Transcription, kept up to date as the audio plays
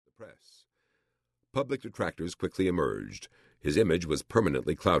press. Public detractors quickly emerged. His image was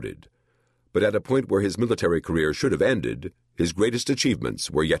permanently clouded. But at a point where his military career should have ended, his greatest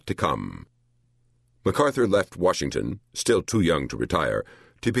achievements were yet to come. MacArthur left Washington, still too young to retire,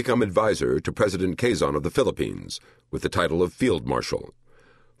 to become advisor to President Quezon of the Philippines, with the title of Field Marshal.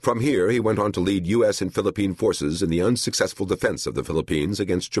 From here, he went on to lead U.S. and Philippine forces in the unsuccessful defense of the Philippines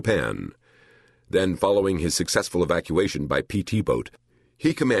against Japan. Then, following his successful evacuation by PT boat,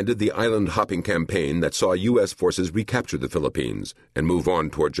 he commanded the island-hopping campaign that saw U.S. forces recapture the Philippines and move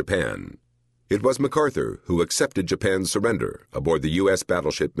on toward Japan. It was MacArthur who accepted Japan's surrender aboard the U.S.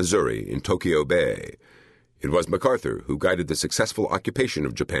 battleship Missouri in Tokyo Bay. It was MacArthur who guided the successful occupation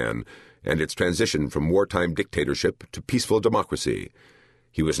of Japan and its transition from wartime dictatorship to peaceful democracy.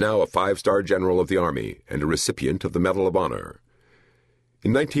 He was now a 5-star general of the Army and a recipient of the Medal of Honor.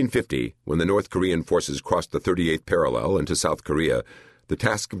 In 1950, when the North Korean forces crossed the 38th parallel into South Korea, the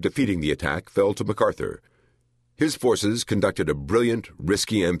task of defeating the attack fell to MacArthur. His forces conducted a brilliant,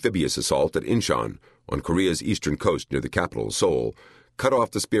 risky amphibious assault at Incheon, on Korea's eastern coast near the capital, Seoul, cut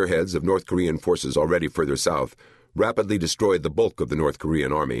off the spearheads of North Korean forces already further south, rapidly destroyed the bulk of the North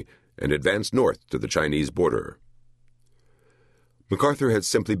Korean army, and advanced north to the Chinese border. MacArthur had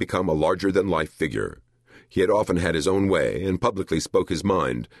simply become a larger-than-life figure. He had often had his own way and publicly spoke his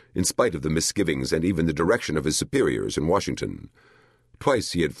mind, in spite of the misgivings and even the direction of his superiors in Washington.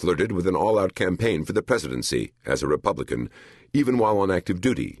 Twice he had flirted with an all-out campaign for the presidency, as a Republican, even while on active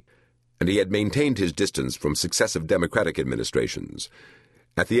duty, and he had maintained his distance from successive Democratic administrations.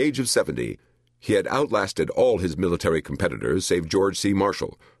 At the age of 70, he had outlasted all his military competitors save George C.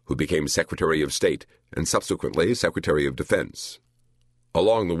 Marshall, who became Secretary of State and subsequently Secretary of Defense.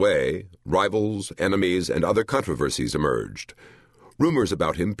 Along the way, rivals, enemies, and other controversies emerged. Rumors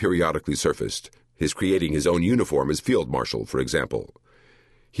about him periodically surfaced, his creating his own uniform as Field Marshal, for example.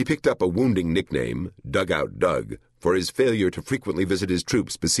 He picked up a wounding nickname, Dugout Doug, for his failure to frequently visit his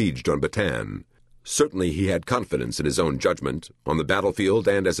troops besieged on Bataan. Certainly he had confidence in his own judgment, on the battlefield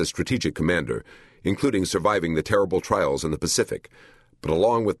and as a strategic commander, including surviving the terrible trials in the Pacific. But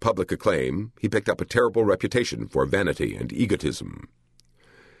along with public acclaim, he picked up a terrible reputation for vanity and egotism.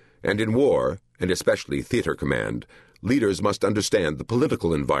 And in war, and especially theater command, leaders must understand the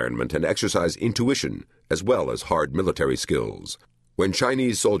political environment and exercise intuition as well as hard military skills. When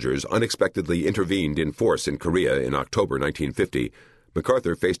Chinese soldiers unexpectedly intervened in force in Korea in October 1950,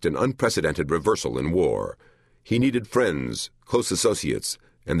 MacArthur faced an unprecedented reversal in war. He needed friends, close associates,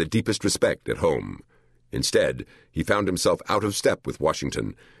 and the deepest respect at home. Instead, he found himself out of step with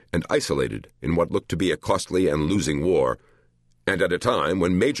Washington and isolated in what looked to be a costly and losing war, and at a time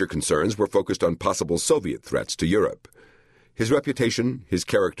when major concerns were focused on possible Soviet threats to Europe. His reputation, his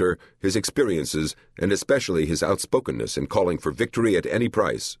character, his experiences, and especially his outspokenness in calling for victory at any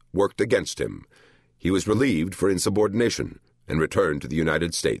price, worked against him. He was relieved for insubordination and returned to the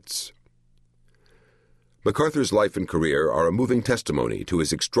United States. MacArthur's life and career are a moving testimony to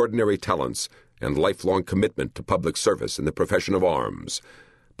his extraordinary talents and lifelong commitment to public service in the profession of arms,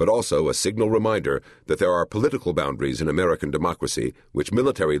 but also a signal reminder that there are political boundaries in American democracy which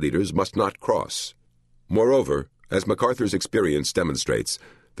military leaders must not cross. Moreover, as MacArthur's experience demonstrates,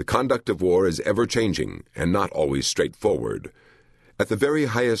 the conduct of war is ever-changing and not always straightforward. At the very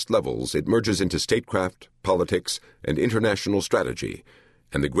highest levels, it merges into statecraft, politics, and international strategy,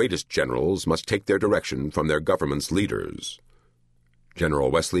 and the greatest generals must take their direction from their government's leaders. General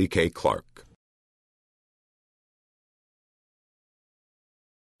Wesley K. Clark.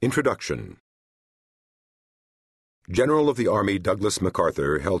 Introduction. General of the Army Douglas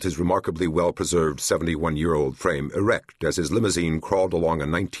MacArthur held his remarkably well-preserved 71-year-old frame erect as his limousine crawled along a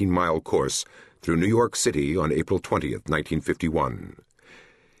 19-mile course through New York City on April 20th, 1951.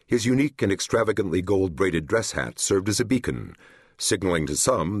 His unique and extravagantly gold-braided dress hat served as a beacon, signaling to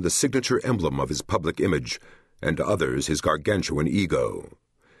some the signature emblem of his public image, and to others his gargantuan ego.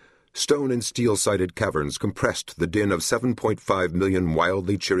 Stone and steel-sided caverns compressed the din of 7.5 million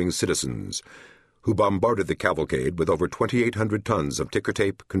wildly cheering citizens, who bombarded the cavalcade with over 2,800 tons of ticker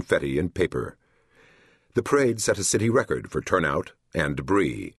tape, confetti, and paper. The parade set a city record for turnout and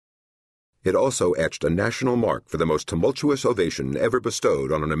debris. It also etched a national mark for the most tumultuous ovation ever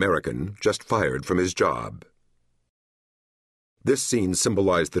bestowed on an American just fired from his job. This scene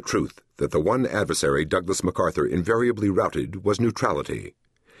symbolized the truth that the one adversary Douglas MacArthur invariably routed was neutrality.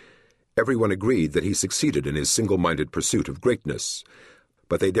 Everyone agreed that he succeeded in his single-minded pursuit of greatness,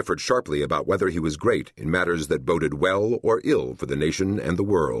 but they differed sharply about whether he was great in matters that boded well or ill for the nation and the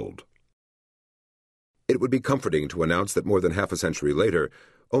world. It would be comforting to announce that more than half a century later,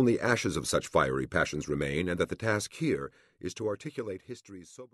 only ashes of such fiery passions remain, and that the task here is to articulate history's sober